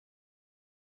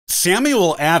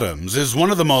Samuel Adams is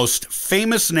one of the most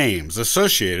famous names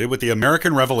associated with the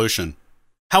American Revolution.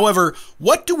 However,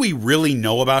 what do we really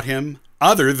know about him,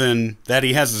 other than that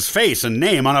he has his face and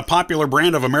name on a popular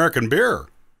brand of American beer?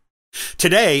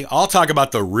 Today, I'll talk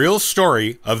about the real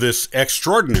story of this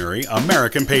extraordinary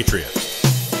American patriot.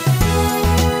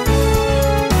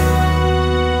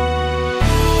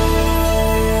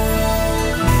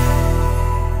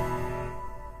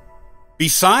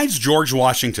 Besides George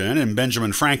Washington and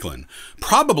Benjamin Franklin,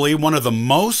 probably one of the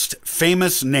most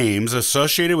famous names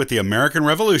associated with the American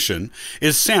Revolution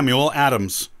is Samuel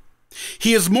Adams.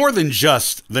 He is more than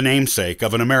just the namesake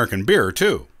of an American beer,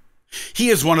 too. He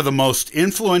is one of the most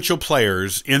influential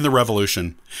players in the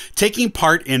Revolution, taking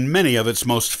part in many of its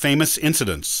most famous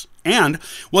incidents, and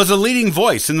was a leading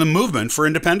voice in the movement for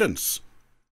independence.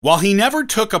 While he never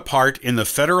took a part in the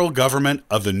federal government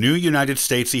of the new United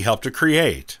States he helped to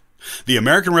create, the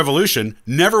American Revolution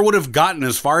never would have gotten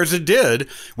as far as it did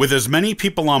with as many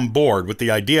people on board with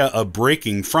the idea of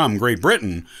breaking from Great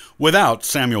Britain without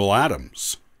Samuel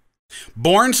Adams.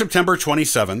 Born September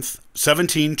 27,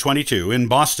 1722 in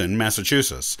Boston,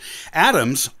 Massachusetts,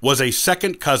 Adams was a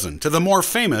second cousin to the more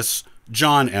famous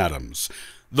John Adams,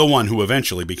 the one who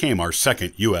eventually became our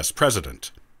second U.S. president.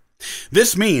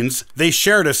 This means they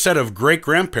shared a set of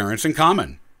great-grandparents in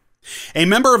common. A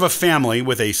member of a family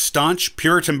with a staunch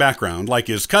Puritan background like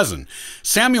his cousin,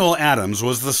 Samuel Adams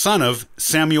was the son of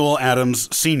Samuel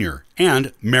Adams Sr.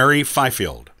 and Mary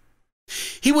Fifield.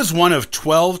 He was one of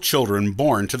 12 children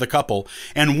born to the couple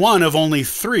and one of only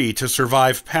 3 to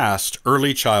survive past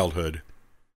early childhood.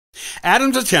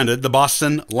 Adams attended the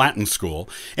Boston Latin School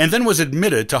and then was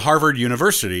admitted to Harvard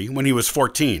University when he was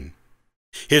 14.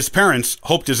 His parents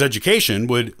hoped his education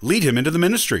would lead him into the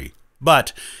ministry.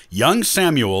 But young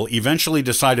Samuel eventually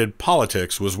decided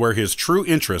politics was where his true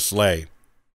interests lay.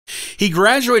 He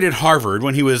graduated Harvard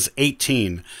when he was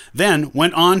 18, then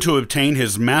went on to obtain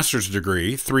his master's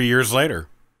degree 3 years later.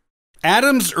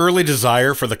 Adams' early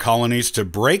desire for the colonies to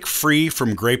break free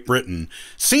from Great Britain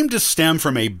seemed to stem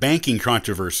from a banking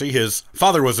controversy his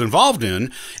father was involved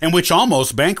in and which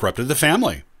almost bankrupted the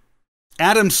family.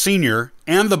 Adams Sr.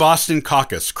 and the Boston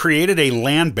Caucus created a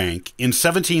land bank in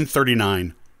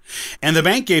 1739. And the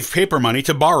bank gave paper money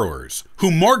to borrowers, who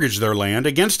mortgaged their land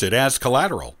against it as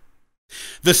collateral.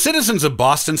 The citizens of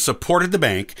Boston supported the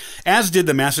bank, as did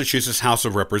the Massachusetts House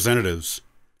of Representatives.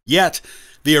 Yet,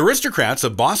 the aristocrats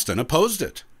of Boston opposed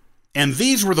it. And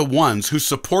these were the ones who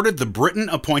supported the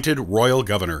Britain-appointed royal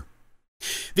governor.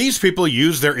 These people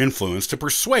used their influence to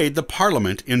persuade the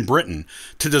Parliament in Britain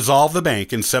to dissolve the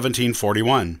bank in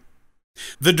 1741.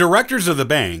 The directors of the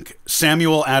bank,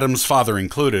 Samuel Adams' father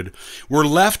included, were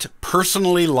left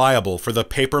personally liable for the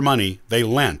paper money they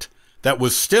lent that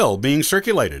was still being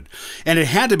circulated, and it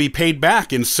had to be paid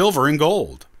back in silver and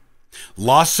gold.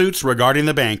 Lawsuits regarding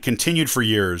the bank continued for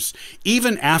years,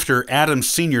 even after Adams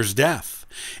Sr.'s death,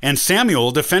 and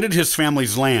Samuel defended his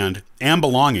family's land and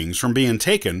belongings from being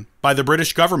taken by the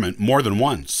British government more than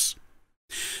once.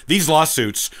 These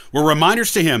lawsuits were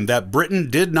reminders to him that Britain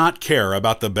did not care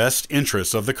about the best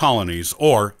interests of the colonies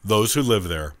or those who lived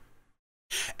there.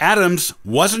 Adams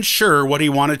wasn't sure what he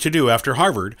wanted to do after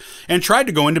Harvard and tried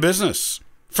to go into business,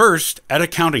 first at a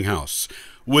counting house,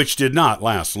 which did not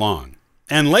last long,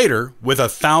 and later with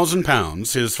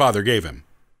 £1,000 his father gave him.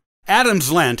 Adams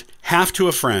lent half to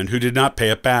a friend who did not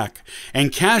pay it back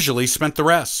and casually spent the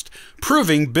rest,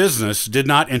 proving business did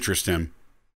not interest him.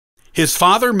 His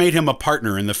father made him a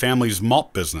partner in the family's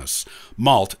malt business,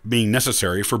 malt being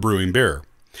necessary for brewing beer,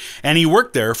 and he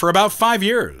worked there for about 5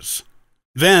 years.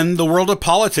 Then the world of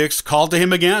politics called to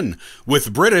him again,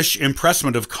 with British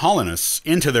impressment of colonists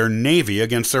into their navy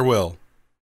against their will.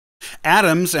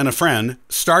 Adams and a friend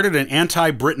started an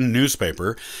anti-Britain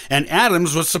newspaper, and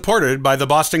Adams was supported by the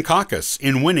Boston Caucus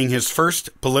in winning his first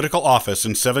political office in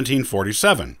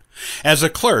 1747 as a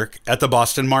clerk at the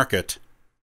Boston Market.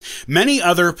 Many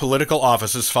other political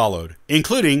offices followed,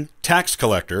 including tax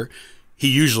collector. He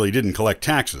usually didn't collect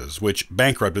taxes, which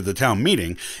bankrupted the town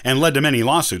meeting and led to many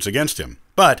lawsuits against him,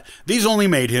 but these only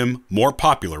made him more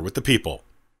popular with the people.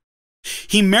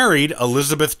 He married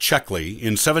Elizabeth Checkley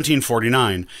in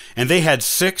 1749, and they had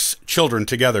 6 children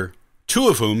together, 2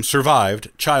 of whom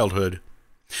survived childhood.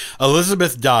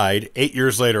 Elizabeth died 8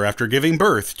 years later after giving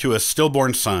birth to a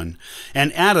stillborn son,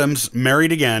 and Adams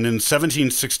married again in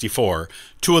 1764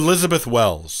 to Elizabeth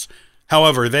Wells.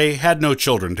 However, they had no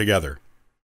children together.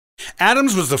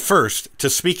 Adams was the first to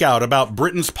speak out about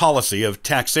Britain's policy of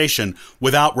taxation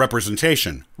without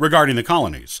representation regarding the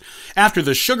colonies, after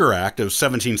the Sugar Act of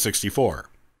 1764.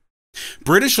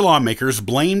 British lawmakers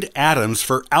blamed Adams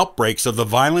for outbreaks of the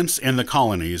violence in the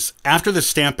colonies after the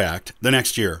Stamp Act the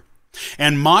next year.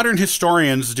 And modern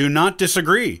historians do not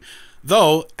disagree,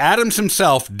 though Adams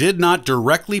himself did not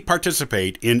directly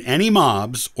participate in any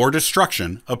mobs or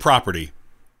destruction of property.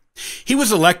 He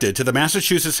was elected to the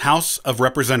Massachusetts House of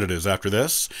Representatives after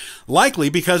this, likely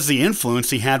because the influence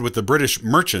he had with the British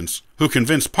merchants who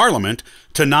convinced Parliament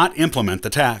to not implement the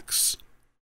tax.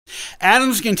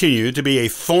 Adams continued to be a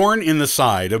thorn in the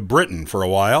side of Britain for a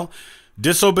while,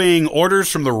 disobeying orders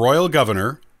from the royal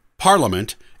governor,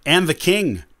 Parliament, and the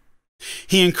king.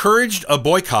 He encouraged a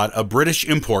boycott of British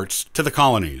imports to the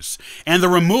colonies and the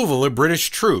removal of British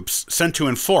troops sent to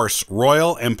enforce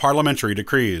royal and parliamentary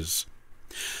decrees.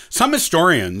 Some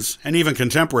historians, and even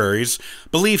contemporaries,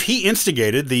 believe he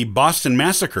instigated the Boston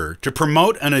Massacre to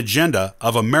promote an agenda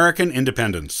of American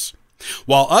independence,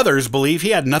 while others believe he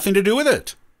had nothing to do with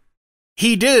it.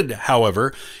 He did,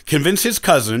 however, convince his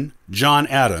cousin, John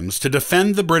Adams, to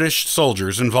defend the British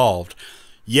soldiers involved,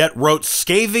 yet wrote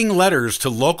scathing letters to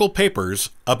local papers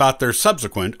about their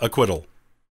subsequent acquittal.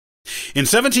 In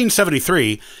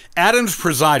 1773, Adams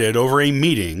presided over a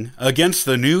meeting against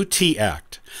the new Tea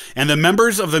Act, and the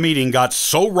members of the meeting got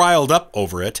so riled up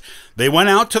over it, they went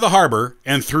out to the harbor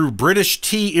and threw British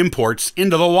tea imports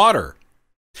into the water.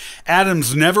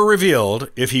 Adams never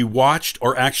revealed if he watched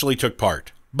or actually took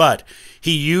part, but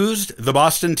he used the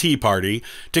Boston Tea Party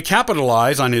to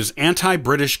capitalize on his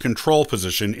anti-British control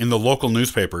position in the local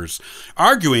newspapers,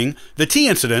 arguing the tea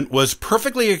incident was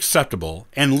perfectly acceptable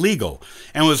and legal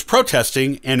and was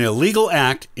protesting an illegal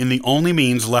act in the only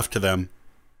means left to them.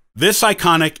 This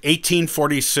iconic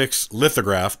 1846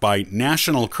 lithograph by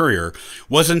National Courier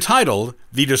was entitled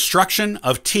 "The Destruction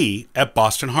of Tea at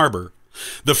Boston Harbor."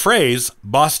 The phrase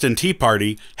Boston Tea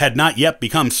Party had not yet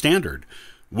become standard.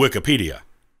 Wikipedia.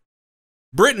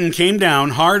 Britain came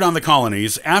down hard on the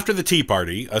colonies after the Tea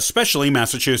Party, especially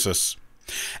Massachusetts.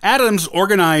 Adams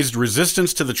organized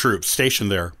resistance to the troops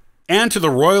stationed there and to the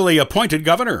royally appointed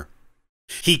governor.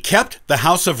 He kept the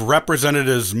House of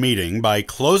Representatives meeting by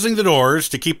closing the doors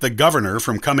to keep the governor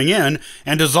from coming in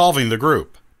and dissolving the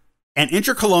group. An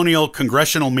intercolonial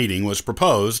congressional meeting was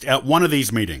proposed at one of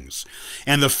these meetings,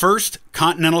 and the First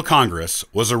Continental Congress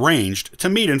was arranged to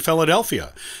meet in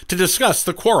Philadelphia to discuss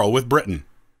the quarrel with Britain.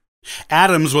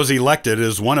 Adams was elected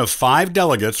as one of 5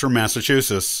 delegates from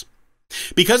Massachusetts.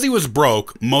 Because he was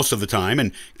broke most of the time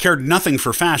and cared nothing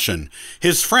for fashion,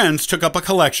 his friends took up a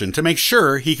collection to make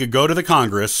sure he could go to the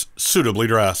Congress suitably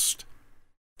dressed.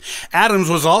 Adams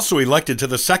was also elected to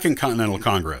the Second Continental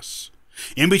Congress.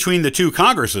 In between the two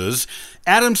Congresses,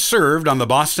 Adams served on the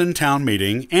Boston Town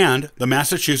Meeting and the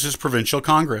Massachusetts Provincial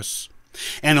Congress,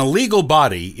 an illegal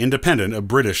body independent of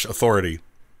British authority.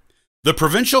 The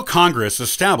Provincial Congress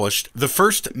established the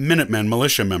first Minutemen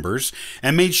militia members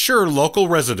and made sure local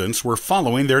residents were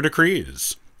following their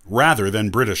decrees, rather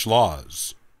than British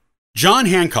laws. John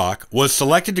Hancock was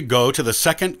selected to go to the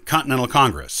Second Continental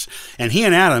Congress, and he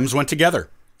and Adams went together.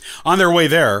 On their way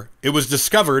there, it was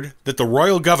discovered that the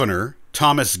royal governor,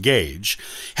 Thomas Gage,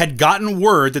 had gotten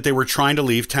word that they were trying to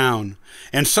leave town,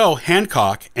 and so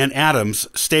Hancock and Adams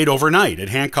stayed overnight at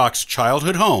Hancock's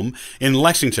childhood home in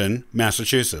Lexington,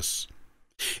 Massachusetts.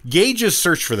 Gage's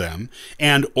search for them,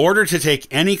 and order to take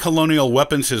any colonial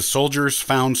weapons his soldiers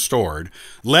found stored,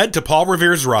 led to Paul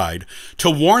Revere's ride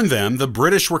to warn them the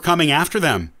British were coming after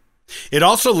them. It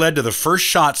also led to the first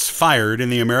shots fired in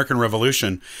the American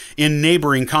Revolution in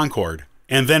neighboring Concord,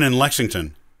 and then in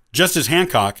Lexington, just as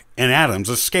Hancock and Adams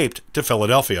escaped to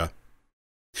Philadelphia.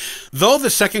 Though the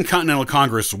Second Continental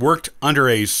Congress worked under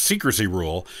a secrecy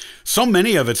rule, so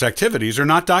many of its activities are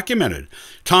not documented.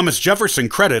 Thomas Jefferson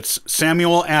credits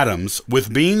Samuel Adams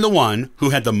with being the one who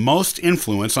had the most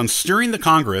influence on steering the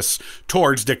Congress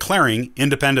towards declaring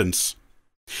independence.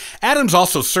 Adams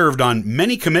also served on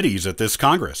many committees at this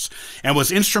Congress and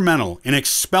was instrumental in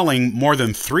expelling more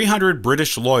than 300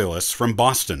 British loyalists from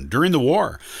Boston during the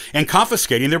war and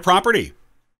confiscating their property.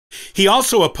 He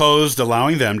also opposed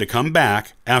allowing them to come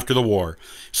back after the war,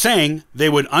 saying they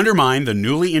would undermine the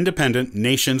newly independent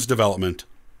nation's development.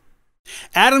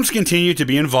 Adams continued to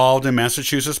be involved in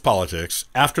Massachusetts politics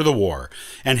after the war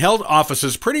and held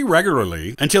offices pretty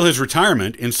regularly until his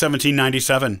retirement in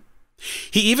 1797.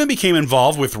 He even became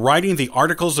involved with writing the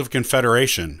Articles of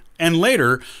Confederation and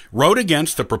later wrote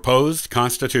against the proposed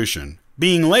Constitution,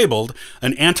 being labeled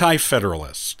an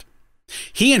anti-federalist.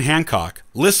 He and Hancock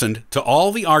listened to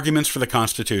all the arguments for the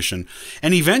Constitution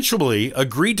and eventually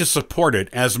agreed to support it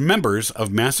as members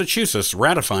of Massachusetts'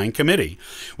 ratifying committee,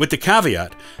 with the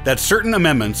caveat that certain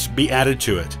amendments be added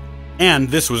to it, and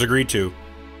this was agreed to.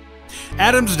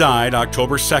 Adams died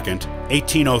October 2nd,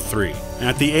 1803,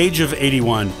 at the age of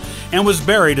 81, and was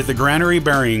buried at the Granary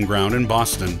Burying Ground in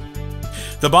Boston.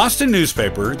 The Boston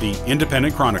newspaper, the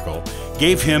Independent Chronicle,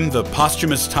 gave him the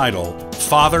posthumous title,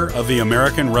 Father of the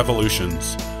American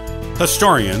Revolutions.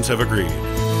 Historians have agreed.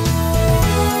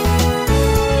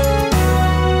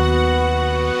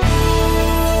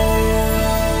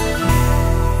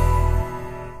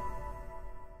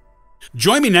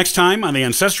 Join me next time on the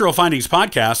Ancestral Findings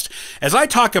podcast as I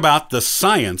talk about the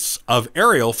science of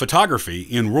aerial photography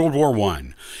in World War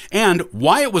I and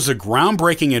why it was a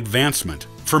groundbreaking advancement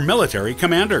for military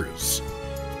commanders.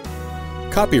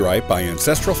 Copyright by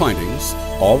Ancestral Findings,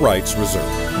 all rights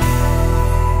reserved.